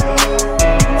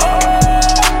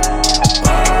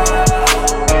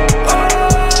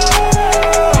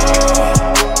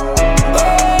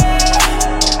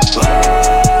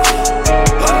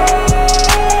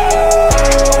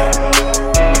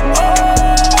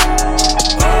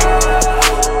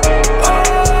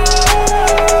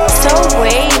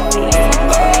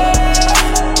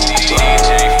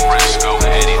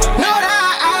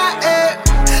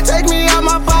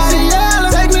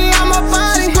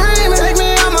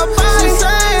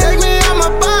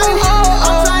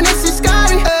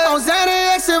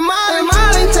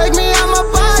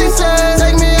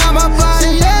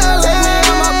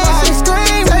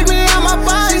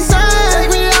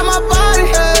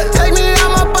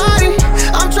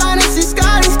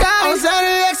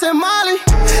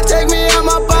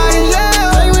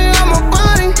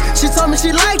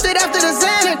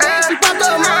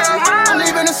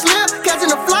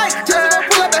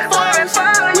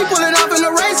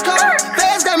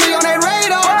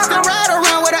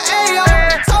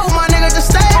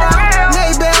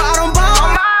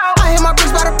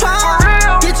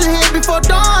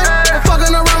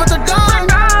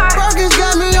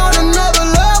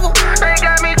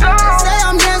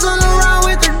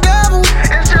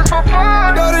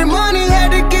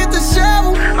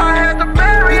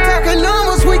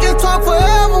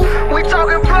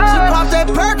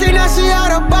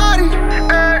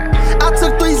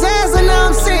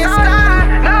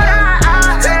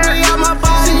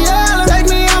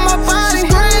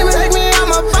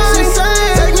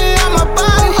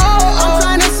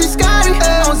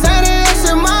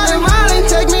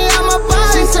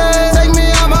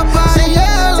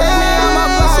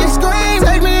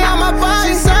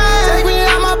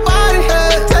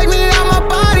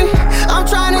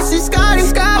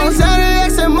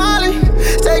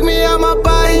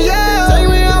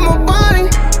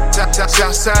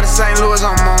 west side of St. Louis,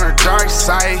 I'm on the dark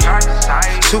side.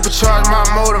 Supercharge my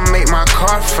motor, make my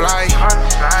car fly.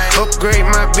 Upgrade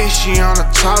my bitch, she on the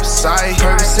top side.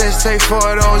 Percocets, take 4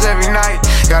 of those every night.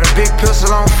 Got a big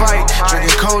pistol on fight.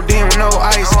 Drinking codeine with no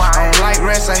ice. I don't like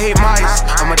rats, I hate mice.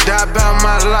 I'ma die about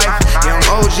my life. Young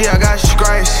OG, I got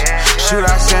stripes.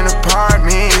 Shootouts in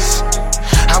apartments.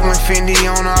 I went Fendi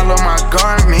on all of my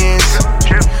garments.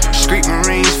 Street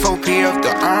Marines, 4P of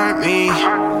the army.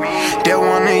 That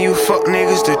one of you fuck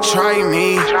niggas to try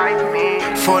me.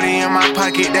 40 in my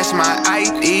pocket, that's my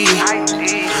ID.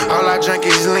 All I drink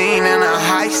is lean and a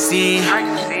high C.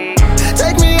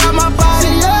 Take me out my body,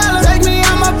 yeah. Take me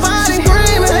out my body,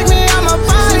 screaming. Take me out my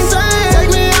body, saying.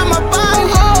 Take me out my body.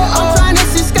 I'm trying to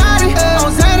see Scotty.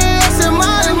 I'm Zeddy, X and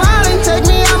Molly, Molly. Take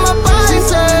me out my body,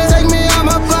 say. Take me out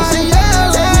my body, yeah.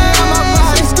 Take me out my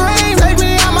body, scream. Take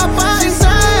me out my body, say.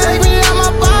 Take me out my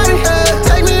body,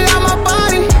 take me out my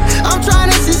body. I'm trying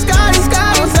to see Scotty,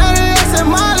 Scotty. I'm Zeddy, X and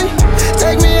Molly.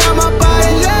 Take me out my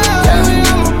body, yeah. Take me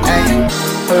out my body.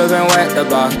 Pull up and wet the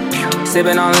bar.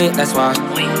 Sippin' on lean, that's why.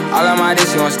 All of my dish,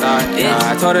 she won't stop.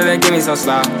 I told her to give me some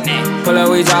slop. Pull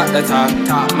up, we drop the top.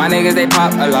 My niggas, they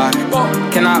pop a lot.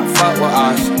 Cannot fuck with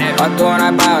us. Up through and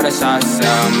I buy all the shots.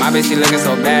 My bitch, she looking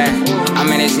so bad.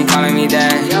 I'm in it, she calling me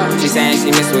dad. She saying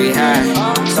she miss what we had.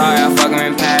 Sorry, I fuck him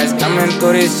in past. Coming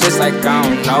through this just like I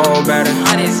don't know better.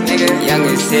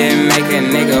 Youngest here, make a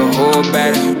nigga who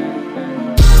better.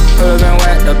 Pull up and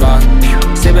wet the bar.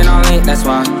 Sippin' on lean, that's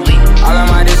why. All of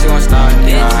my dish, she won't stop.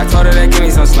 I told her to give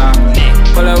me some slop.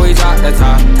 Pull up, we drop the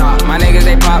top. My niggas,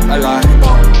 they pop a lot.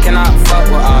 Cannot fuck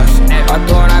with us. Up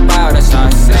through and I buy all the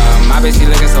shots. My bitch, she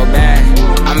looking so bad.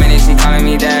 I'm in it, she calling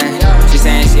me dad. She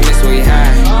saying she miss what we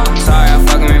had. Sorry, I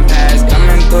fuck him in past.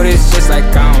 Coming through this just like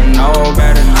I don't know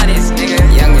better.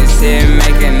 Youngest here,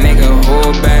 make a nigga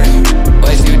who better.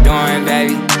 What you doing,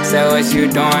 baby? Say what you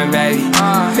doing, baby.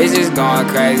 Bitches going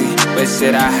crazy, but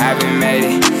shit, I haven't made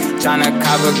it. Tryna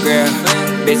cop a grill,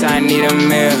 bitch, I need a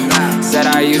meal. Said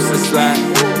I used to slut,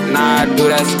 nah, I do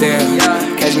that still.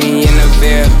 Catch me in the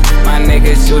Ville, my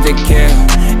niggas shoot to kill.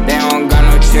 They don't got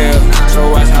no chill,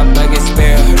 so watch how blood get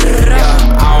spilled.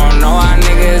 Yeah, I don't know why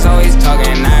niggas always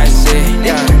talking that shit.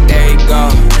 Yeah, there you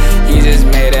go, he just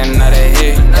made another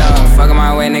hit. Yeah, fucking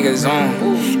my way, niggas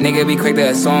on. Nigga be quick to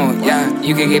assume, yeah,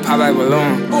 you can get popped like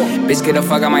balloon. Bitch, get the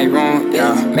fuck out my room,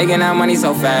 yeah. Making that money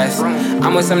so fast.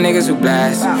 I'm with some niggas who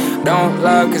blast. Don't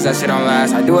love, cause that shit don't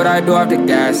last. I do what I do off the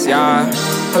gas, yeah.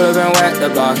 Pull up and wet the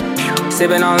block.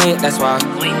 Sippin' on lean, that's why.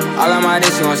 All of my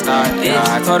dish, she won't stop. Yeah,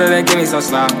 I told her to give me some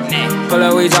slop. Pull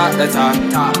up, we drop the top.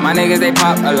 My niggas, they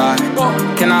pop a lot.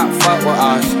 Cannot fuck with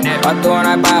us. Up through and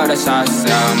I buy all the shots.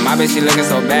 My bitch, she looking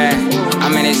so bad.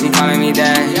 I'm in it, she calling me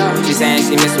dad. She saying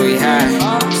she miss what we had.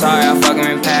 Sorry, I fuck him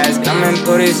in past. Coming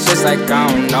through this just like I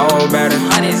don't know better.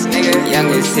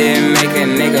 Youngest here, make a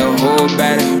nigga who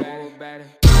better.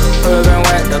 Pull up and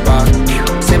wet the bar.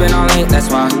 Sippin' on lean, that's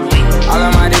why. All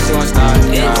of my dish, she won't stop.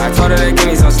 Yeah, I told her to give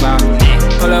me some slop.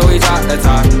 Pull up, we drop the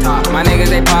top. My niggas,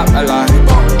 they pop a lot.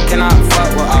 Cannot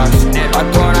fuck with us. Up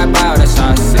through and I buy all the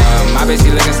shots. My bitch,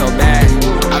 she looking so bad.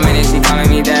 I'm in it, she calling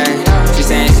me dad. She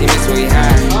saying she miss what we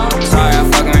had. Sorry, I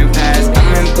fuck him in past.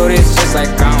 Coming through this just like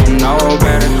I don't know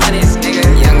better.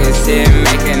 Youngest here,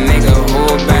 make a nigga who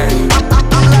better.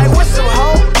 I'm like, what's up,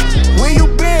 ho? Where you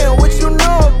been? What you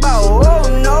know about?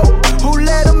 Oh no, who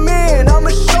let him in? I'ma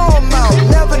show him out.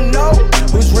 Never know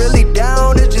who's really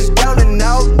down. It's just down and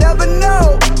out. Never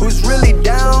know who's really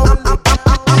down.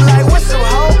 I'm like, what's up,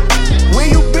 ho? Where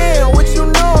you been? What you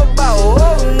know about?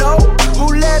 Oh no,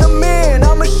 who let him in?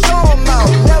 I'ma show him out.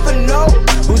 Never know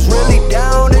who's really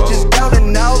down. It's just down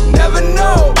and out. Never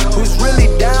know who's really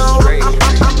down.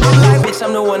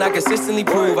 I'm the one I consistently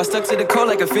prove. I stuck to the code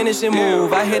like a finishing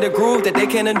move. I hit a groove that they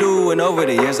can't undo. And over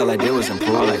the years, all I did was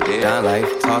improve. Down life,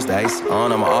 toss dice, on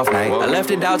my off night. I left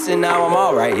the doubts and now I'm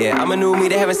alright, yeah. I'm a new me,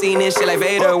 they haven't seen this shit like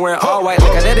Vader. Wearing all white,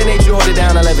 like I detonate you, hold it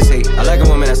down, I levitate. I like a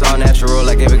woman that's all natural,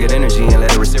 like give her good energy and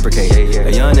let her reciprocate.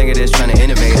 A young nigga that's trying to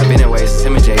innovate. I've been in ways since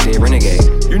Tim and J, they renegade.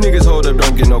 You niggas hold up,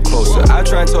 don't get no closer. I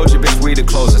try and told you, bitch, we the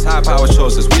closest. High power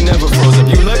chose us, we never froze up.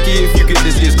 You lucky if you get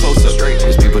this year's closer.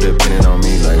 There's people depending on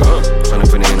me, like, trying to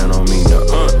put it in on me, no,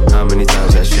 how many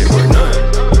times that shit work, none.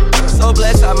 So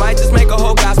blessed, I might just make a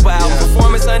whole gospel album.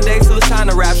 Performing Sunday till it's time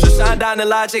to rapture. Shine down the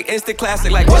Logic, instant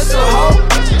classic, like, what's up, ho?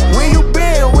 Where you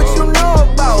been? What you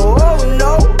know about? Oh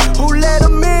no, who let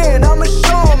him in? I'ma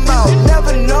show him out.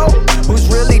 Never know who's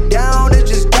really down. It's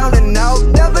just down and out.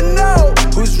 Never know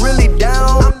who's really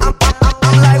down.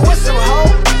 I'm like, what's up, ho?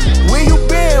 Where you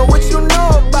been? What you know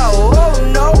about?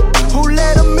 Oh no, who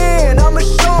let him in? I'ma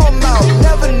show him out.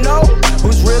 Never know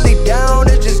who's really down.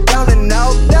 It's just down and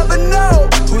out. Never know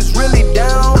who's really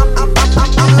down.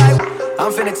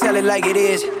 like it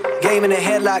is. Game in a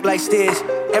headlock like Stiz.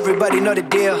 Everybody know the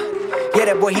deal. Yeah,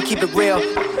 that boy, he keep it real.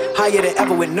 Higher than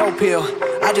ever with no pill.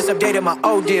 I just updated my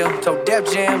old deal. Told Def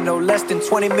Jam no less than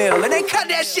 20 mil. And they cut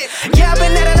that shit. Yeah, I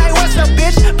been at it like, what's up,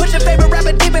 bitch? Put your favorite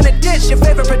rapper deep in the ditch. Your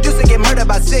favorite producer get murdered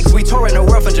by 6. We touring the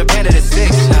world from Japan to the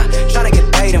 6. Tryna get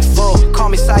paid in full. Call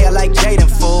me Sire like Jaden,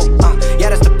 fool. Yeah,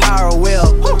 that's the power of will.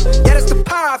 Yeah, that's the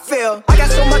power I feel. I got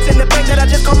so much in the bank that I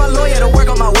just called my lawyer to work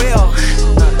on my will.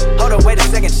 Hold on, wait a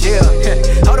second, chill.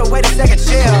 Hold on, wait a second,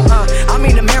 chill. I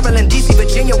mean to Maryland, DC,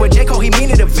 Virginia, where J. Cole, he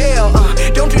mean it a veil.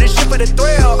 Don't do this shit for the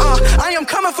thrill. I am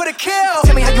coming for the kill.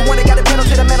 Tell me how you want it, got a pedal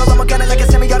to the metal. I'm a gunner like a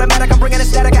semi-automatic. I'm bringing the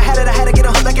static. I had to get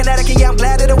a hook like an addict. And yeah, I'm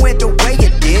glad that it went the way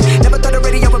it did. Never thought the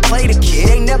radio would play the kid.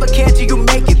 Ain't never cared till you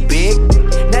make it big.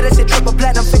 Now that's it, triple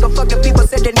platinum. Figure fuck the people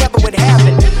said that never would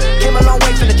happen. Came a long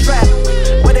way from the trap.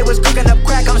 Where they was cooking up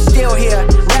crack, I'm still here.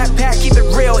 Rap pack, keep it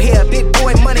real here. Big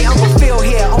boy money, Uncle Phil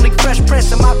here. Only fresh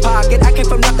prints in my pocket. I came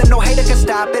from nothing, no hater can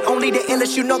stop it. Only the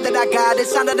illest, you know that I got it.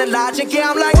 Sound of the logic, yeah,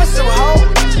 I'm like, what's up, ho?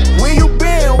 Where you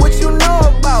been? What you know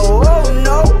about? Oh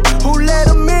no, who let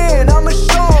him in? I'ma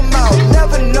show him out.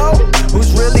 Never know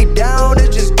who's really down.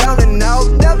 It's just down and out.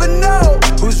 Never know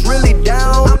who's really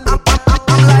down.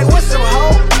 I'm like, what's up,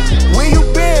 ho? Where you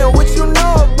been? What you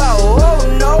know about? Oh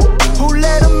no, who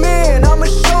let him in? I'ma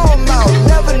show him out.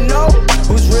 Never know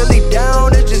who's really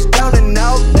down. It's just down and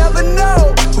out. Never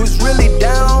know who's really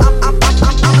down. I'm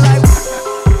like,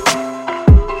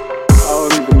 I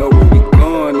don't even know where we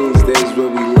going these days, where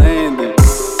we landing.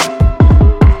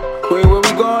 Queen, where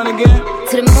we going again?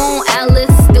 To the moon,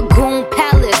 Alice, the Goon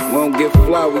Palace. We don't get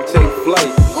fly, we take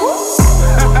flight.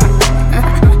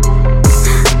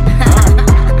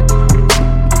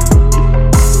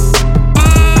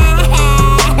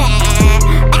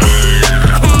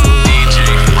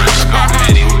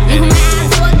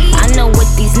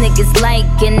 Niggas like,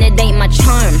 and it ain't my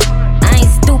charm. I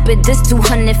ain't stupid, this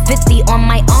 250 on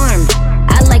my arm.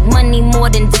 I like money more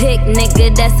than dick,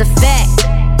 nigga, that's a fact.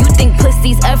 You think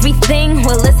pussy's everything?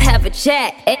 Well, let's have a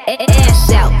chat. Ash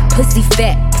out, pussy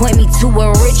fat, point me to a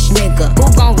rich nigga.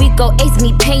 Who gon' Rico ace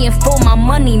me paying for my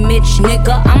money, Mitch,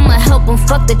 nigga? I'ma help him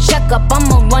fuck the checkup,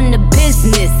 I'ma run the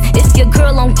business. If your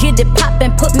girl don't get it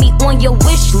poppin', put me on your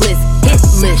wish list. Hit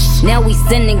list. Now we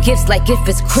sending gifts like if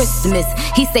it's Christmas.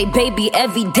 He say, baby,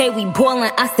 every day we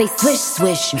ballin', I say swish,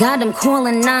 swish. Got him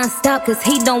calling non-stop cause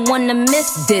he don't wanna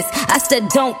miss this. I said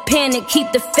don't panic,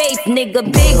 keep the faith, nigga,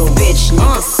 big bitch,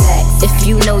 If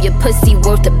you know your pussy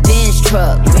worth a Benz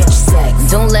truck, rich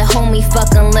sex. Don't let homie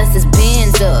fuck unless it's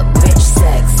bands up, rich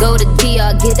sex. Go to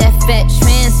DR, get that fat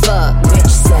transfer, rich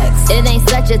sex. It ain't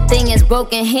such a thing as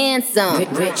broken handsome,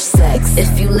 rich sex.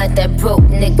 If you let that broke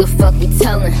nigga fuck, we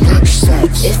tellin', rich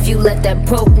sex. If you let that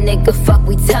broke nigga fuck,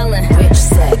 we tellin', rich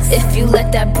sex. If you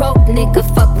let that broke nigga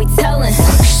fuck, we tellin',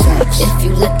 rich sex. If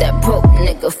you let that broke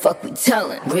nigga fuck, we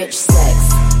tellin', rich sex.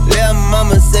 Lil'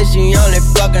 mama said she only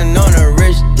fucking on a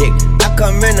rich dick. I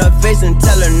come in her face and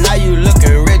tell her, now you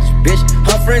looking rich, bitch.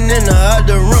 Her friend in the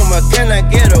other room, or can I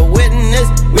get a witness?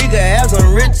 We could have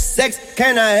some rich sex,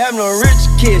 can I have no rich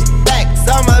kids? Facts,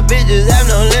 all my bitches have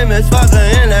no limits. Fuck her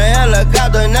in a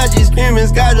helicopter, now she screaming,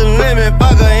 sky's the limit.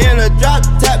 Fuck her in a drop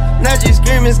top, now she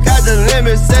screaming, sky's the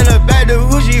limit. Send her back to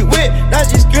who she with, now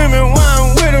she screaming, why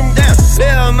I'm with him down.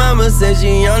 Lil' mama said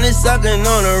she only sucking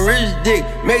on a rich dick.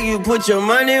 Make you put your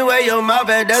money where your mouth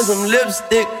at, that's some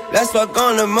lipstick. Let's fuck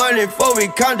on the money before we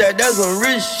count that, that's some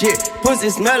rich shit. Pussy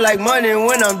smell like money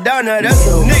when I'm down there, that's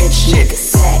some Nick shit.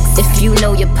 If you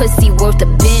know your pussy worth a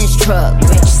Benz truck,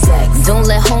 rich sex. Don't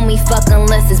let homie fuck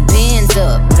unless it's bands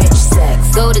up, rich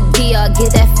sex. Go to DR,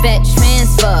 get that fat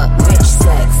transfer, rich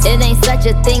sex. It ain't such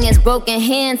a thing as broken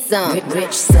handsome,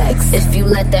 rich sex. If you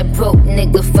let that broke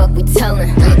nigga fuck, we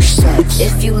tellin', rich sex.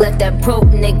 If you let that broke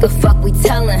nigga fuck, we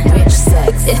tellin', rich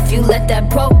sex. If you let that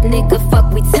broke nigga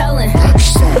fuck, we tellin', rich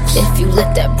sex. If you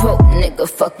let that broke nigga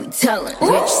fuck, we tellin',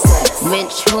 rich sex.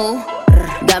 Rich who?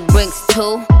 Got bricks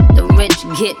too. The rich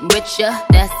get richer,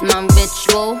 that's my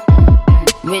ritual.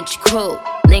 Rich crew,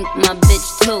 link my bitch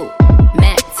too.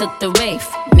 Matt took the Wraith,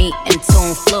 me and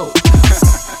Tone Flow.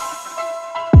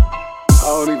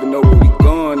 I don't even know where we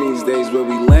going these days, where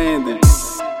we landing.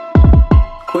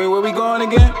 Queen, where we going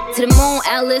again? To the moon,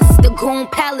 Alice, the Goon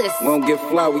Palace. We don't get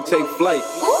fly, we take flight.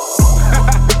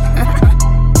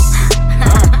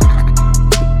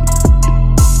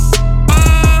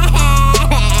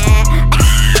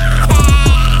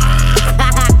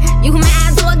 You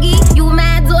mad, doggy? You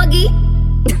mad, doggy?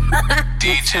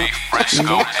 DJ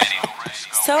Frisko, Eddy.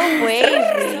 So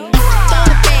wavy.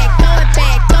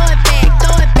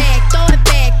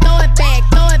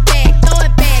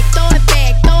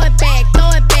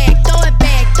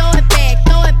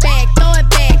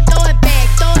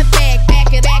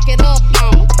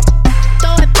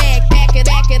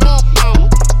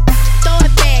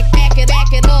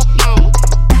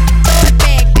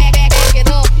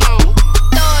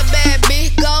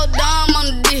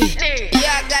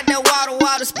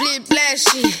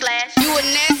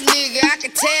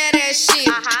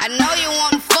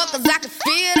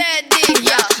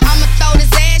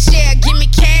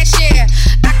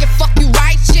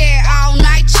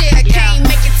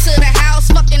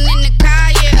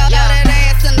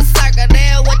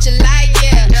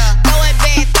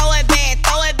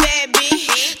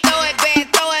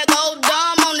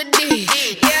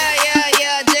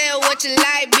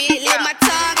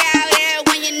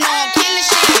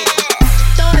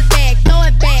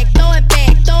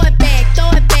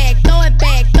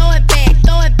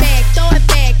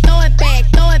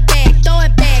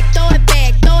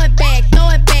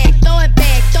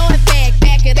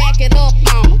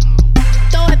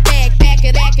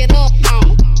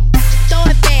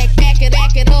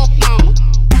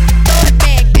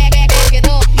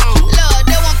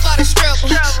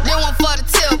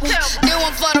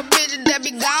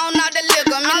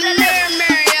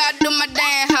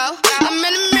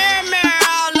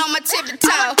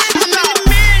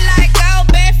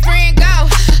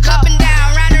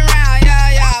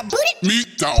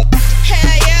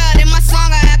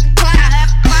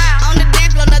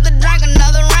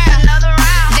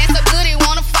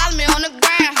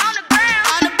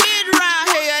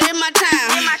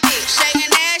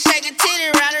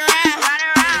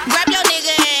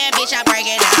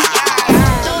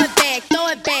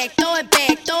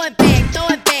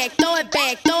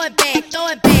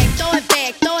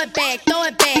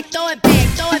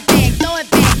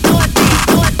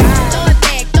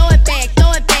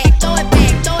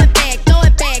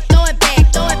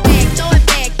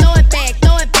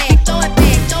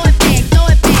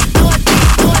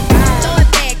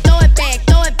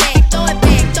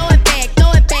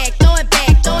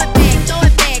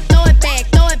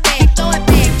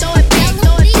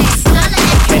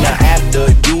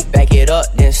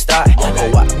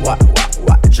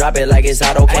 drop it like it's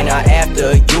hot. Okay, now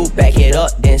after you back it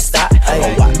up, then stop.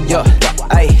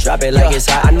 Drop it like it's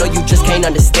hot. I know you just can't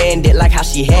understand it, like how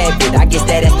she had it. I guess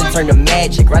that has to turn to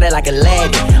magic, ride it like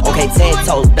Aladdin. Okay, 10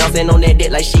 toes, bouncing on that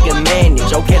dick like she can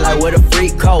manage. Okay, like where the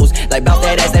freak goes, like bounce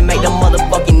that ass that make the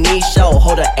motherfucking knees show.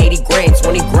 Hold her 80 grand,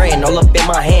 20 grand, all up in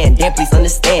my hand. Damn, please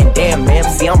understand, damn man,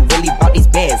 see I'm really about these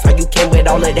bands. How you came with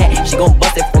all of that? She gon'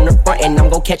 bust it from the front and I'm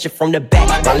gon' catch it from the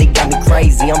back. Molly got me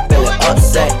crazy, I'm feeling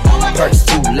upset. Perk's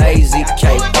too lazy,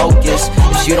 can't focus.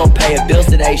 If she don't pay her bills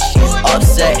today, she's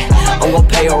upset. I'm gon'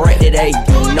 pay her rent today,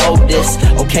 you know this.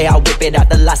 Okay, I whip it out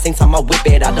the lot, same time I whip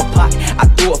it out the pot. I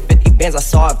threw a 50 bands, I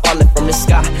saw it falling from the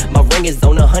sky. My ring is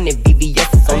on 100,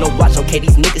 VVS is on the watch. Okay,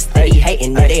 these niggas steady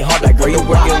hating, yeah, they hard like girl, you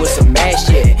working with some mad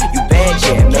shit. You bad,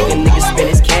 yeah, make a nigga spend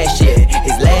his cash, yeah.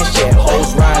 His last, yeah,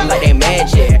 hoes riding like they mad,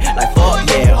 yeah. Like fuck,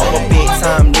 yeah, I'm a big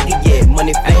time nigga, yeah.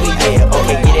 Money figure, yeah.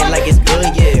 Okay, get it like it's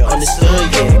good, yeah. Understood,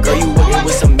 yeah. Girl, you working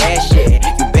with some mad shit.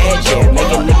 You bad, yeah,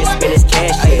 make a nigga spend his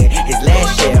cash, yeah. His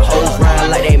last, yeah, hoes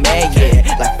riding like they mad, yeah.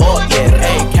 Like fuck, yeah.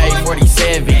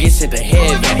 AK-47, get sent to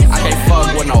heaven. I can't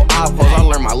fuck with no iPhones, I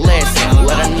learned my lesson.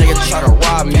 Let a nigga try to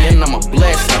rob me and I'm a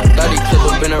blessing. 30 clip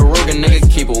up in a Ruger, nigga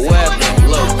keep a weapon.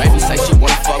 Look, baby say she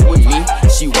wanna fuck with me.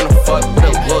 She wanna fuck with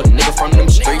a little nigga from them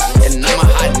streets. And I'm a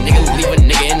hot nigga, leave a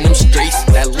nigga in them streets.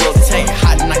 That little tank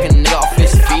hot, knock a nigga off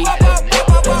his feet.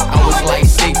 I was like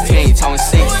 16, talking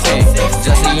 16.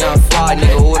 Just a young fly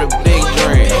nigga with a big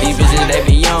dream. These bitches, they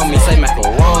be on me, say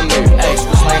macaroni. Hey,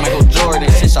 switch like Michael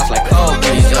Jordan, shit shots like Kobe.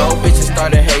 These old bitches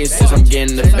started hating since I'm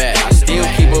getting the bag. I still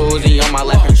keep a Uzi on my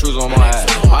lap and shoes on my ass.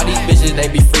 All these bitches, they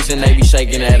be freezing, they be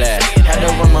shaking that ass. Had to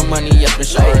run my money up and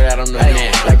show her that I'm the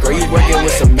man. Like girl, you working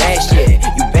with some mad shit.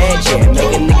 You bad, yeah,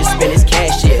 make a nigga spend his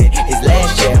cash, yeah. His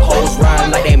last, yeah, hoes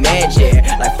riding like they mad,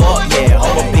 yeah. Like fuck, yeah,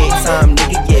 I'm a big time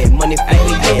nigga, yeah. Money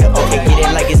figure, yeah. Okay, get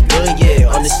it like it's good,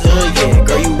 yeah. Understood, yeah.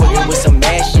 Girl, you working with some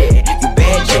mad shit. You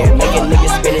bad, yeah, make a nigga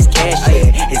spend his cash,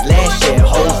 yeah. His last, yeah,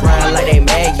 hoes riding like they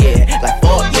mad, yeah. Like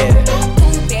fuck, yeah.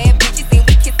 Bad bitches and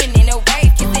we kissing in a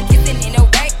wave, kissing in a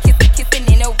wave, kissing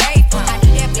in a wave. I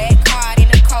need that black card in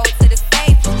the code to the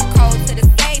safe, code to the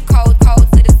safe, code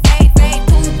to the safe.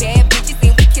 Two bad bitches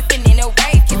and we kissing in a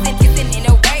wave, kissing in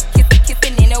a wave,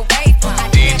 kissing in a wave. I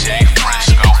need that black card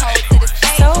in the code to the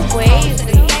safe, So code to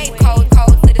the safe, code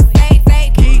to the safe.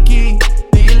 Kiki,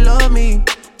 do you love me?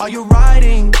 Are you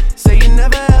riding? Say you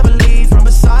never ever leave from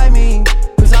beside me.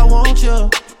 Cause I want you,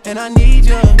 and I need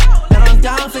you, and I'm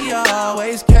down for you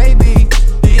always. KB,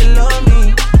 do you love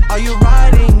me? Are you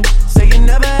riding? Say you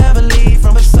never ever leave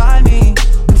from beside me.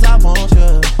 Cause I want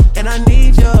you, and I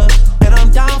need you, and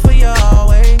I'm down for you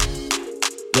always.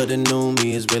 Look, the new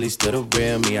me is really still the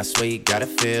real me. I swear you gotta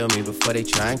feel me before they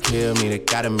try and kill me. They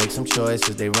gotta make some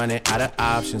choices, they running out of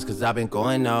options. Cause I've been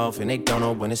going off and they don't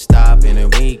know when to stop. And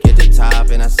when you get to the top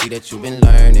and I see that you've been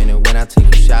learning. And when I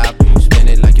take you shopping, you spend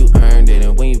it like you earned it.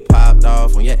 And when you popped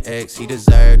off on your ex, he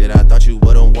deserved it. I thought you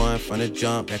would've won from the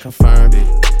jump, that confirmed it.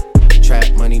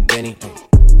 Trap money, Benny,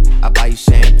 I buy you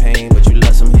champagne, but you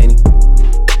love some Henny.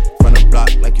 From the block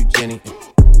like you Jenny.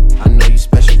 I know you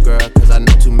special, girl, cause I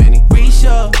know too many.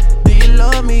 Risha, do you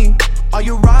love me? Are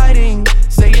you riding?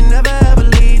 Say you never ever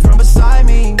leave from beside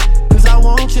me. Cause I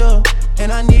want you,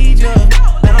 and I need you,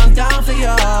 and I'm down for you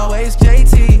always.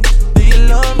 JT, do you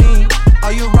love me?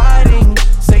 Are you riding?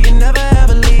 Say you never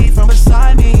ever leave from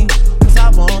beside me. Cause I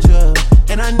want you,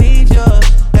 and I need you,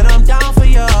 and I'm down for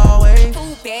you always.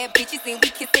 Two bad bitches and we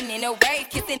kissing in a wave,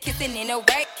 kissing in a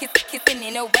wave, kissing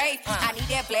in a wave. I need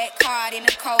that black card in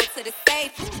the code to the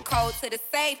safe, code to the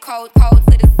safe, code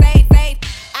to the safe.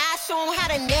 I show 'em how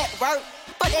to network,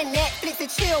 but that Netflix and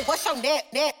chill. What's your net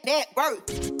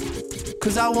worth?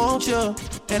 Cause I want you,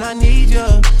 and I need you,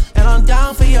 and I'm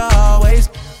down for you always.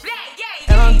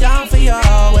 And I'm down for you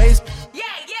always.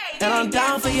 And I'm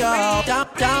down for you,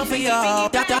 down for you,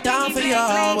 down for you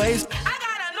always.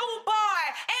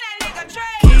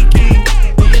 Kiki,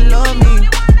 do you love me?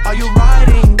 Are you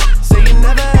riding? Say you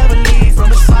never ever leave from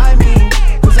beside me.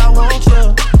 Cause I want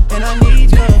you, and I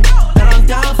need you, and I'm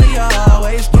down for you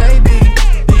always. KB,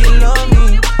 do you love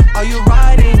me? Are you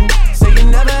riding? Say you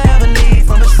never ever leave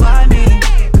from beside me.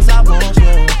 Cause I want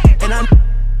you, and I'm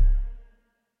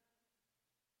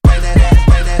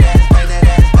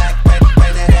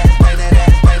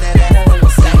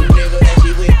Same nigga that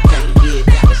she with, can't get.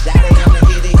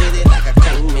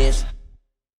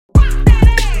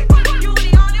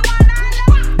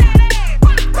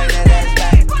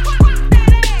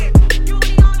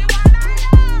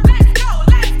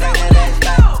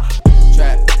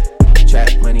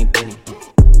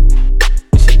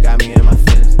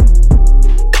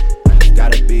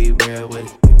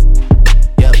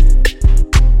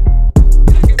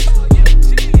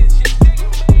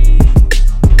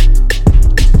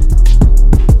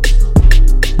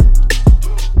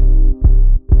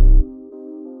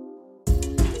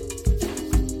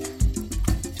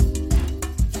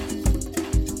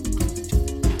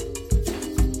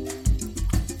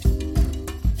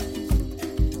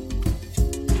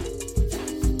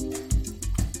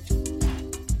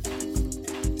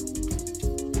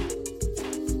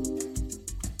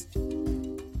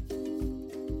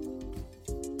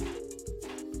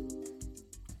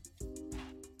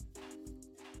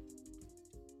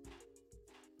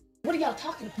 What are y'all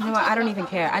talking about? You know what? I don't even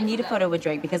care. I need a photo with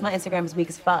Drake because my Instagram is weak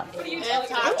as fuck.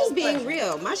 I'm just being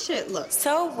real. My shit looks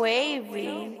so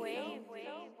wavy.